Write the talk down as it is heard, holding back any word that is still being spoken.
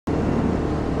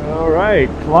Alright,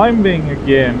 climbing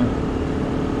again.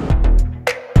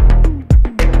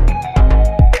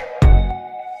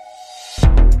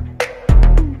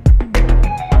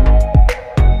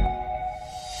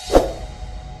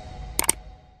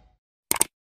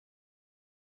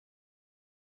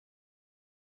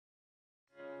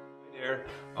 Hey there,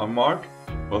 I'm Marc.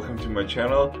 Welcome to my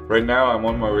channel. Right now I'm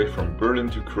on my way from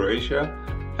Berlin to Croatia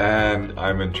and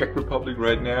I'm in Czech Republic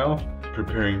right now,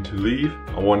 preparing to leave.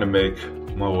 I want to make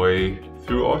my way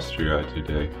through Austria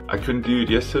today. I couldn't do it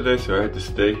yesterday, so I had to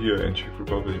stay here in Czech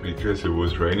Republic because it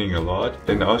was raining a lot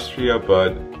in Austria,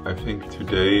 but I think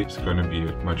today is going to be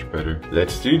much better.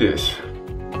 Let's do this!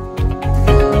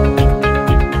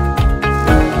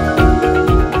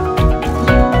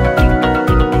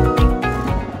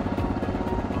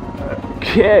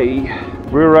 Okay,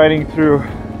 we're riding through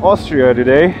Austria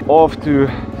today, off to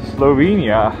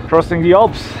Slovenia, crossing the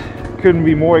Alps. Couldn't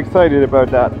be more excited about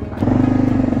that.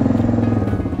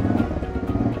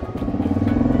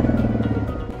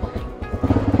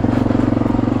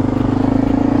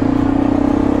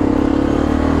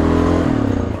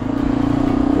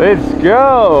 Let's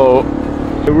go!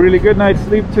 A really good night's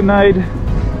sleep tonight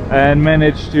and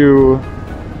managed to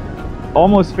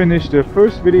almost finish the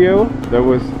first video. That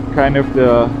was kind of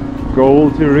the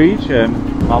goal to reach, and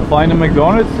I'll find a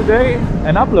McDonald's today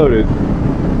and upload it.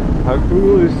 How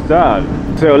cool is that?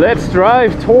 So let's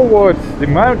drive towards the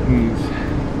mountains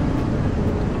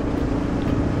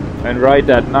and ride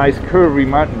that nice curvy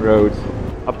mountain roads.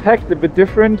 I packed a bit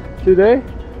different today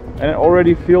and it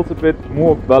already feels a bit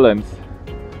more balanced.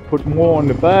 Put more on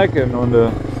the back and on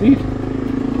the seat,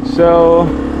 so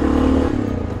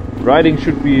riding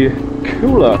should be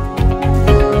cooler.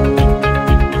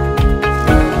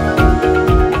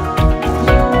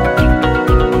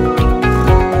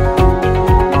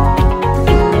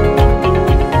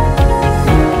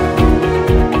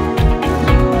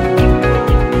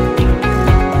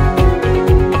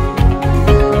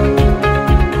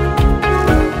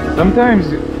 Sometimes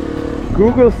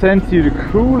Google sends you the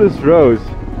coolest roads,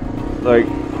 like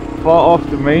far off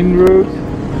the main roads.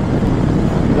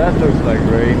 That looks like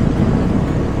rain.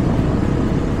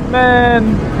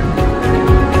 Man!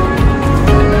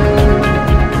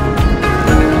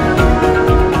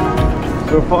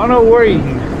 So far no rain.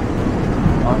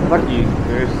 Unlucky.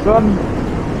 There's sun.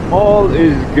 All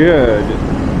is good.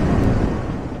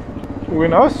 We're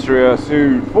in Austria,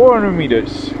 so 400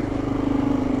 meters.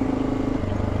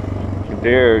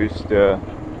 There's the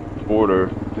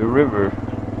border, the river.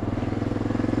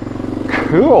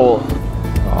 Cool!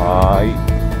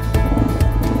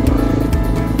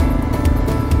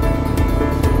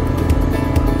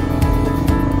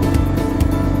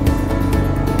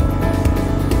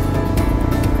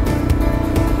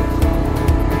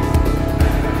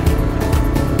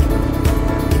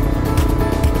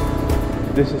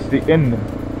 This is the inn.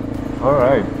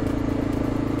 Alright.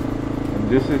 And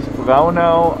this is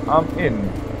Braunau am Inn.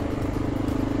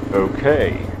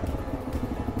 Okay.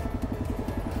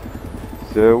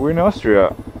 So we're in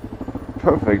Austria.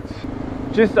 Perfect.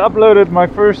 Just uploaded my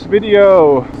first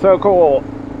video. So cool.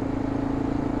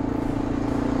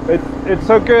 It's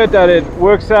so good that it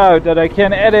works out that I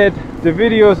can edit the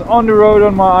videos on the road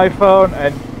on my iPhone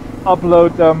and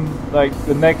upload them like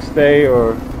the next day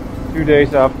or 2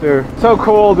 days after. So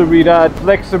cool to be that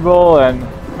flexible, and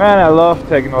man, I love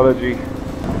technology.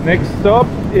 Next stop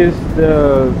is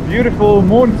the beautiful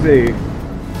Mondsee.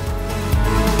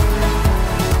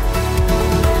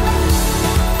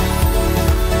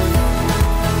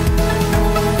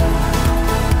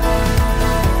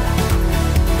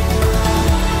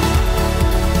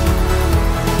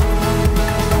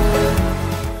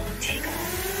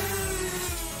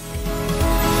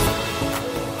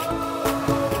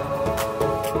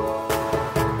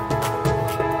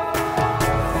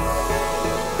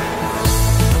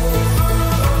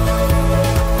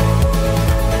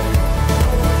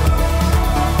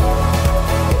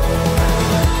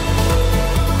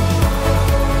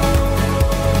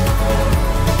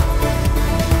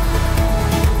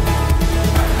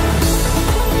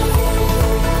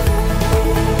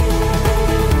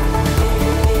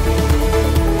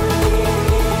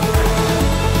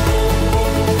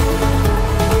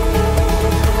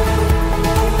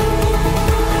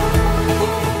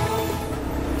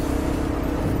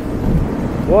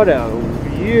 What a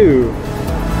view!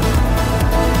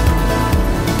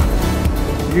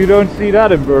 You don't see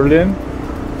that in Berlin.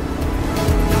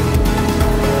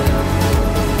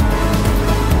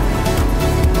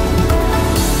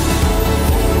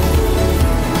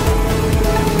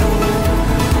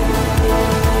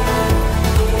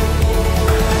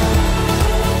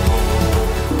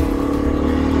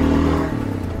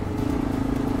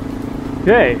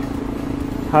 Okay,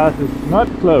 path is not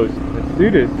closed. Let's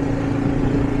do this.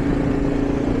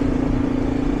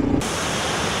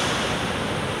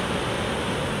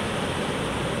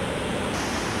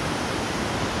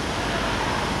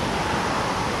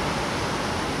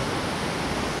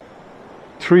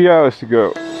 Three hours to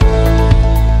go.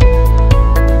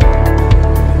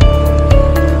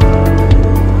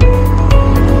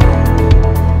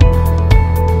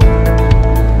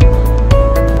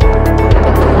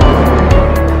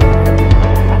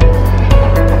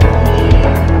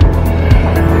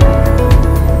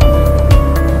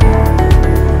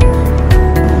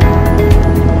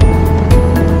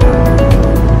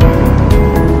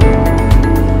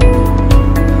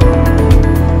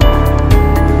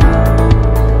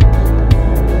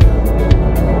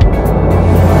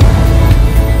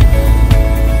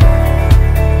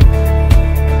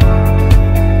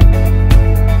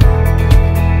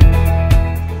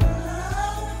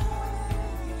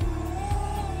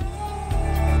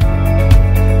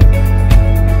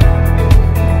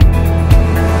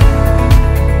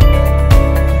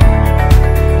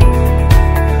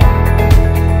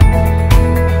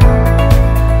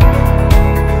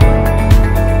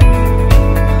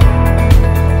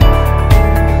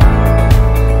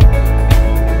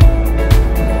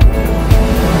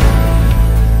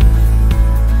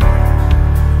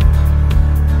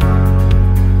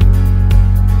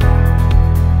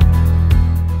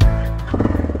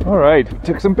 Alright,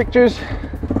 took some pictures.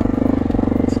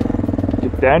 Let's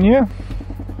get down here.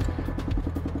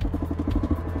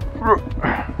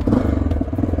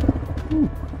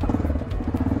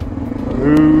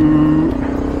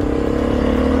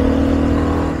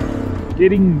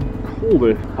 Getting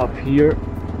colder up here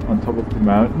on top of the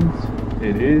mountains.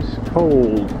 It is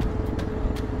cold,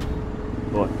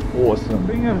 but awesome.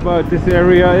 The thing about this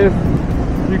area is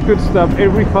you could stop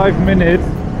every 5 minutes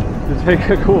to take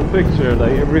a cool picture.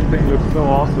 Like, everything looks so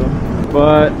awesome,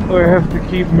 but I have to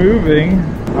keep moving.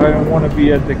 I don't want to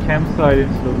be at the campsite in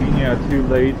Slovenia too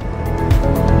late.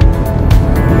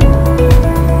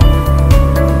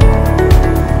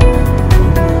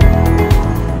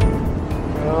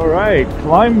 Alright,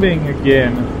 climbing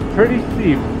again. Pretty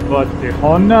steep, but the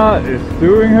Honda is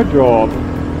doing her job.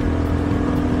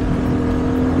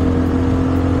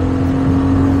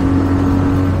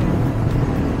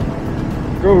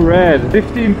 Go red,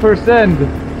 15%.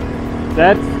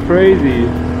 That's crazy.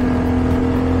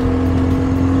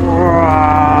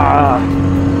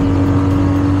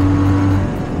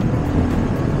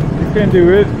 You can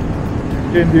do it.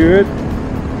 You can do it.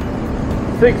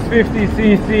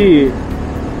 650cc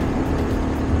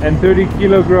and 30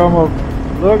 kilogram of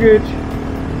luggage.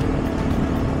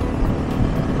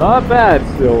 Not bad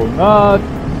still, not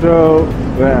so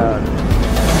bad.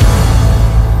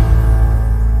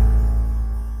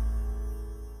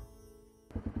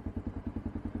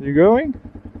 You going?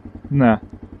 Nah.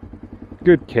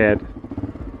 Good cat.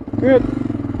 Good.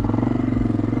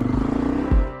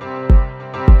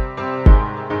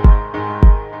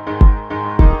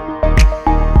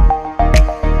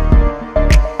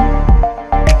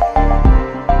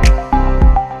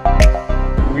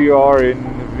 We are in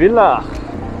Villach.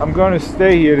 I'm gonna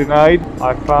stay here tonight.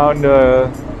 I found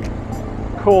a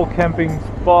cool camping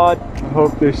spot. I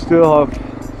hope they still have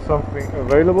something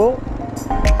available.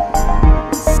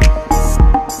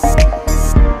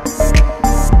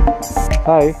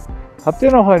 Hi, habt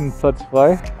ihr noch einen Platz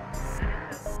frei?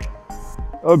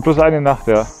 Oh, bloß eine Nacht,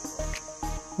 ja.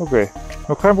 Okay,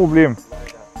 noch kein Problem.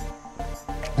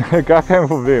 Gar kein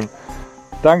Problem.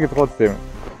 Danke trotzdem.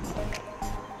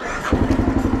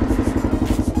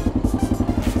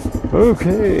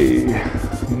 Okay,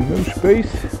 no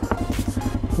space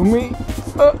for me.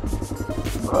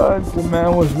 But the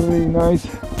man was really nice.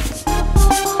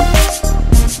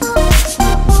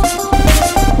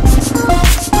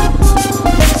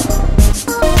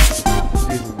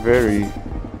 It's very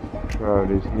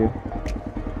crowded here.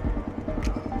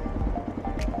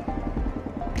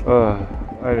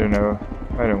 I don't know.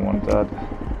 I don't want that.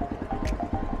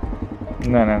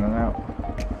 No.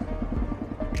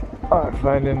 I'll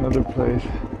find another place.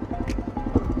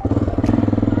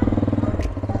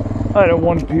 I don't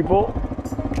want people.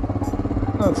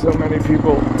 Not so many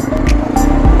people.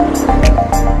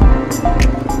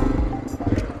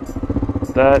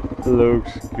 That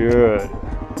looks good.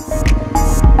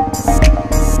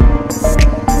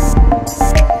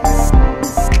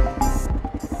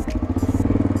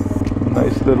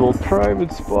 Nice little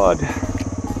private spot.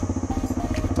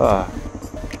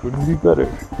 Couldn't be better.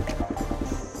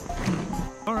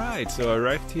 Alright, so I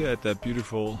arrived here at that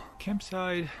beautiful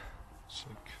campsite. It's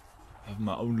like, I have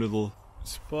my own little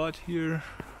spot here.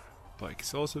 bike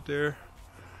is also there.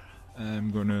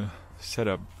 I'm gonna set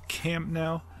up camp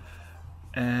now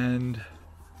and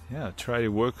yeah, try to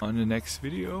work on the next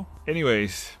video.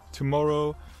 Anyways,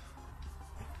 tomorrow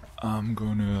I'm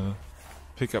gonna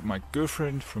pick up my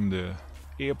girlfriend from the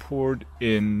airport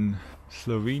in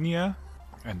Slovenia,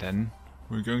 and then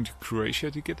we're going to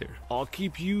Croatia together. I'll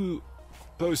keep you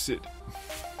posted.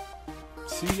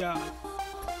 See ya!